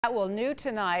Well, new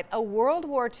tonight, a World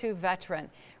War II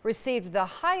veteran received the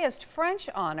highest French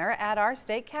honor at our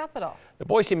state capitol. The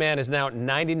Boise man is now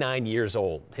 99 years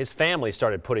old. His family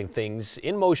started putting things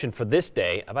in motion for this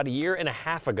day about a year and a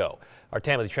half ago. Our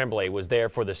Tammy Tremblay was there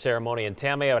for the ceremony, and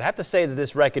Tammy, I would have to say that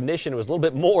this recognition was a little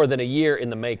bit more than a year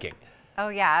in the making. Oh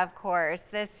yeah, of course.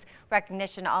 This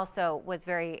recognition also was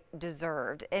very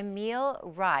deserved. Emil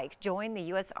Reich joined the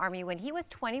U.S. Army when he was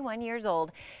 21 years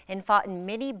old and fought in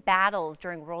many battles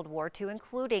during World War II,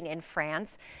 including in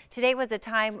France. Today was a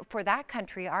time for that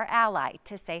country, our ally,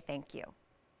 to say thank you.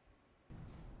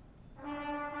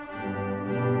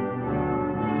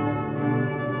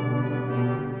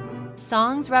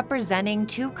 Songs representing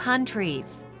two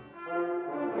countries.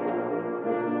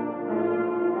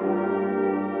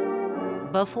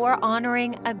 Before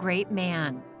honoring a great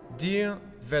man. Dear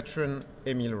veteran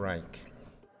Emil Reich.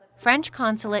 French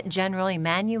Consulate General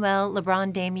Emmanuel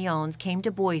Lebrun-Damiens came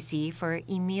to Boise for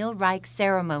Emil Reich's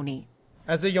ceremony.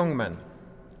 As a young man,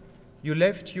 you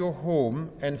left your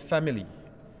home and family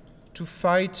to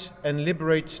fight and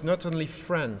liberate not only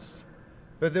France,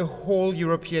 but the whole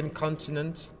European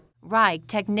continent. Reich,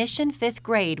 technician 5th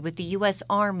grade with the U.S.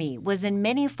 Army, was in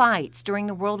many fights during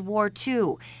the World War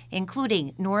II,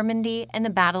 including Normandy and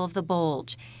the Battle of the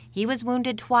Bulge. He was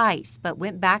wounded twice, but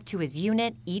went back to his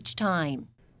unit each time.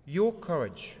 Your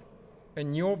courage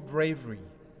and your bravery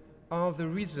are the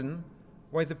reason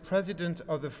why the President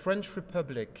of the French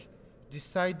Republic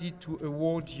decided to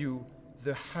award you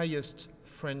the highest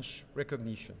French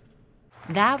recognition.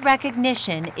 That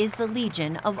recognition is the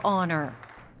Legion of Honor.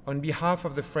 On behalf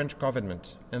of the French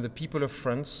government and the people of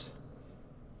France,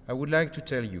 I would like to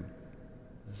tell you,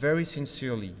 very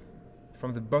sincerely,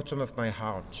 from the bottom of my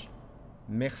heart,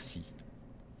 merci.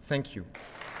 Thank you.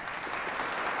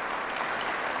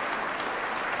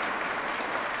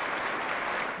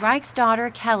 Reich's daughter,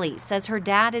 Kelly, says her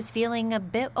dad is feeling a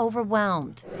bit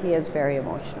overwhelmed. He is very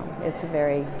emotional. It's a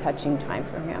very touching time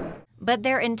for him. But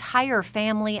their entire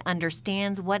family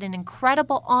understands what an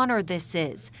incredible honor this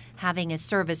is, having his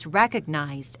service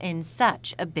recognized in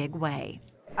such a big way.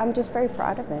 I'm just very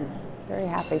proud of him, very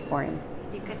happy for him.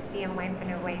 You could see him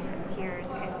wiping away some tears,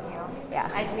 couldn't you?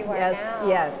 Yeah. As you are yes, now.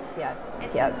 Yes, yes,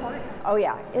 it's yes. Important. Oh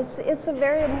yeah, it's a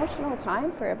very emotional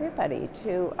time for everybody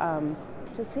to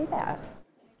see that.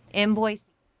 In Boise,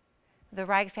 the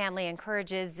Reich family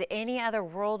encourages any other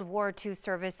World War II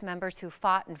service members who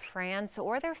fought in France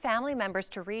or their family members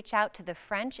to reach out to the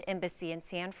French Embassy in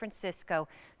San Francisco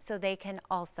so they can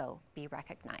also be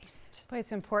recognized. Boy,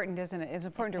 it's important, isn't it? It's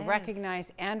important to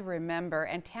recognize and remember.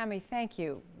 And Tammy, thank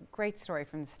you. Great story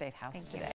from the State House today.